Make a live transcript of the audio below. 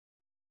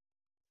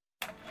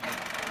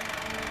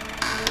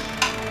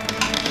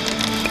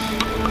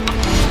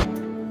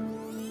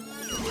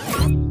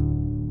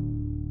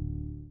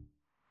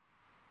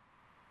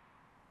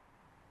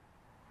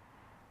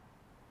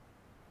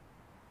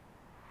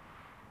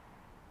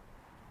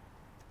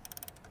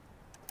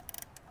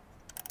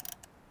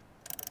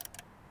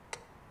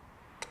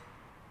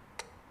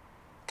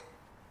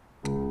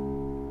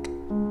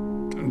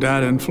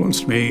Dad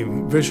influenced me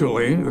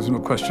visually, there's no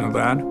question of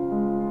that.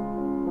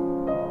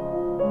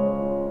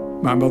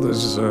 My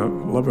mother's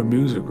love of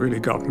music really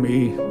got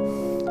me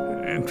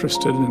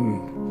interested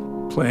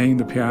in playing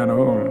the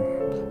piano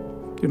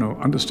and, you know,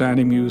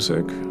 understanding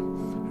music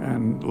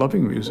and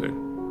loving music.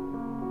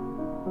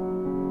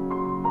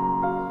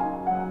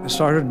 I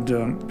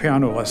started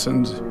piano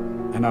lessons,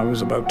 and I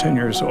was about 10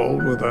 years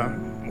old with a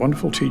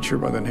wonderful teacher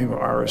by the name of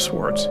Iris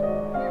Swartz.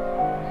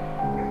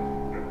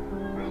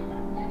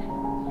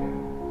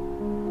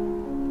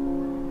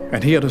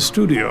 And he had a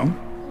studio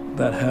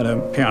that had a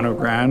piano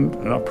grand,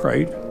 an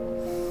upright,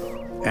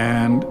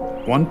 and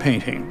one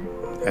painting,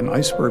 an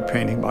iceberg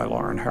painting by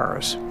Lauren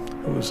Harris,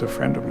 who was a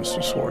friend of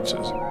Mr.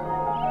 Swartz's.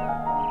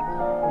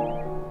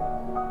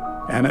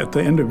 And at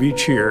the end of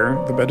each year,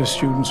 the better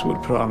students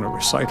would put on a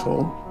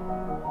recital.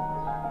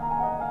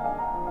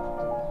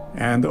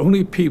 And the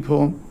only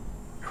people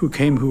who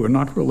came who were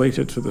not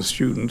related to the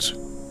students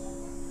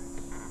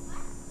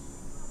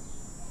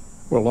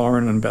were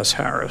Lauren and Bess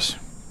Harris.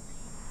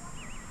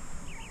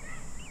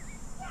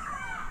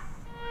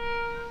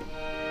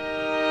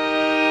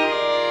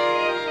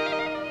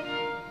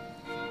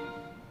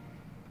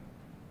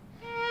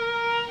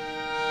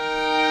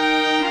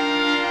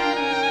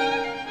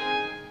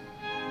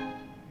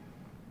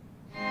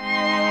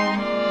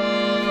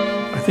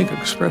 I think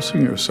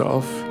expressing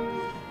yourself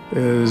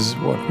is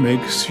what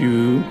makes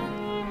you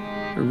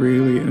a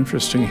really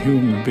interesting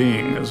human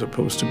being, as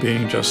opposed to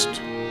being just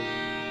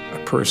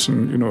a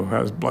person, you know, who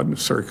has blood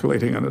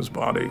circulating in his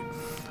body.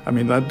 I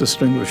mean, that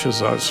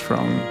distinguishes us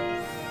from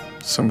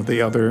some of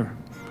the other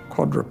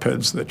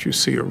quadrupeds that you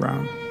see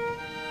around.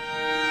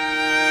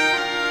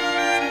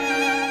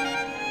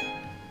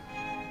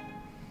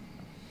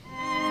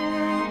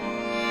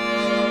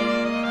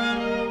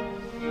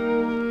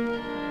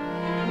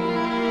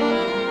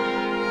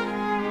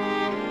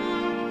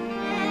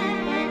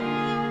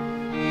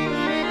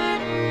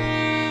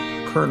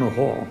 Koerner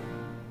Hall.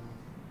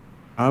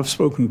 I've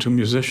spoken to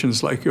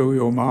musicians like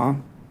Yo-Yo Ma,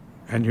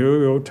 and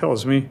Yo-Yo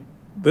tells me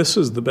this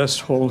is the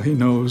best hall he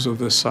knows of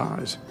this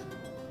size.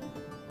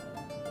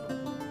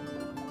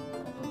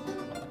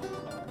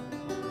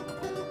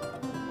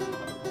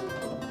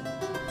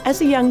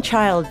 As a young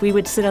child, we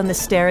would sit on the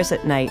stairs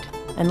at night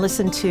and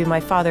listen to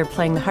my father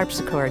playing the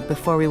harpsichord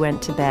before we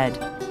went to bed.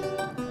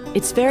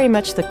 It's very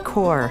much the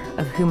core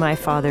of who my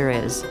father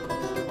is.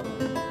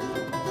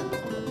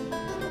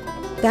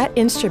 That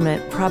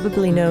instrument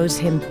probably knows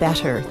him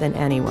better than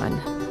anyone.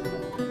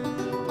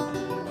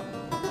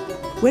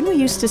 When we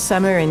used to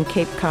summer in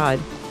Cape Cod,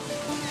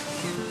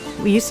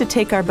 we used to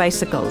take our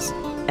bicycles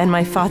and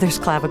my father's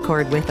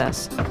clavichord with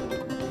us.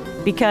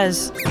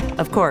 Because,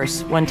 of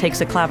course, one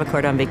takes a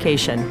clavichord on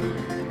vacation.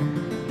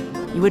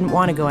 You wouldn't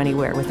want to go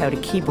anywhere without a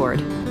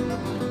keyboard.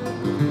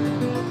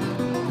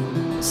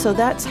 So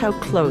that's how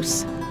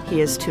close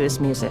he is to his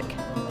music.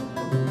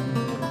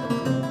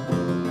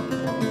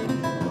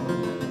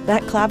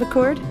 That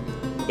clavichord,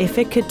 if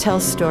it could tell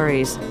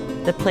stories,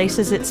 the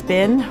places it's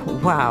been,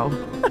 wow.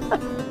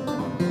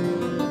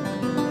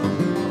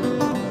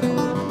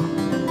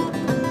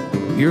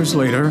 Years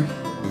later,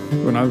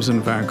 when I was in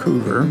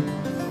Vancouver,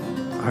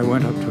 I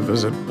went up to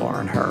visit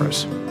Lauren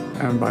Harris.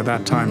 And by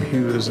that time, he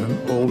was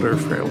an older,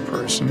 frail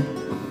person.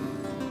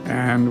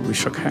 And we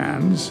shook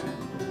hands.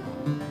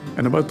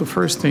 And about the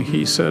first thing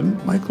he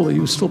said, "Michael, are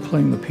you still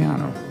playing the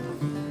piano?"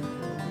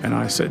 And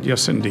I said,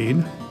 "Yes,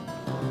 indeed."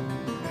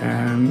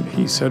 And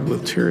he said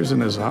with tears in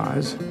his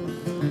eyes,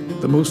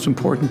 "The most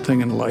important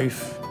thing in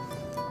life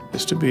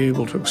is to be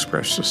able to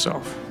express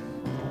yourself."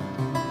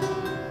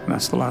 And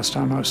that's the last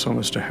time I saw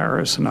Mr.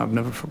 Harris, and I've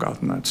never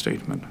forgotten that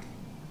statement.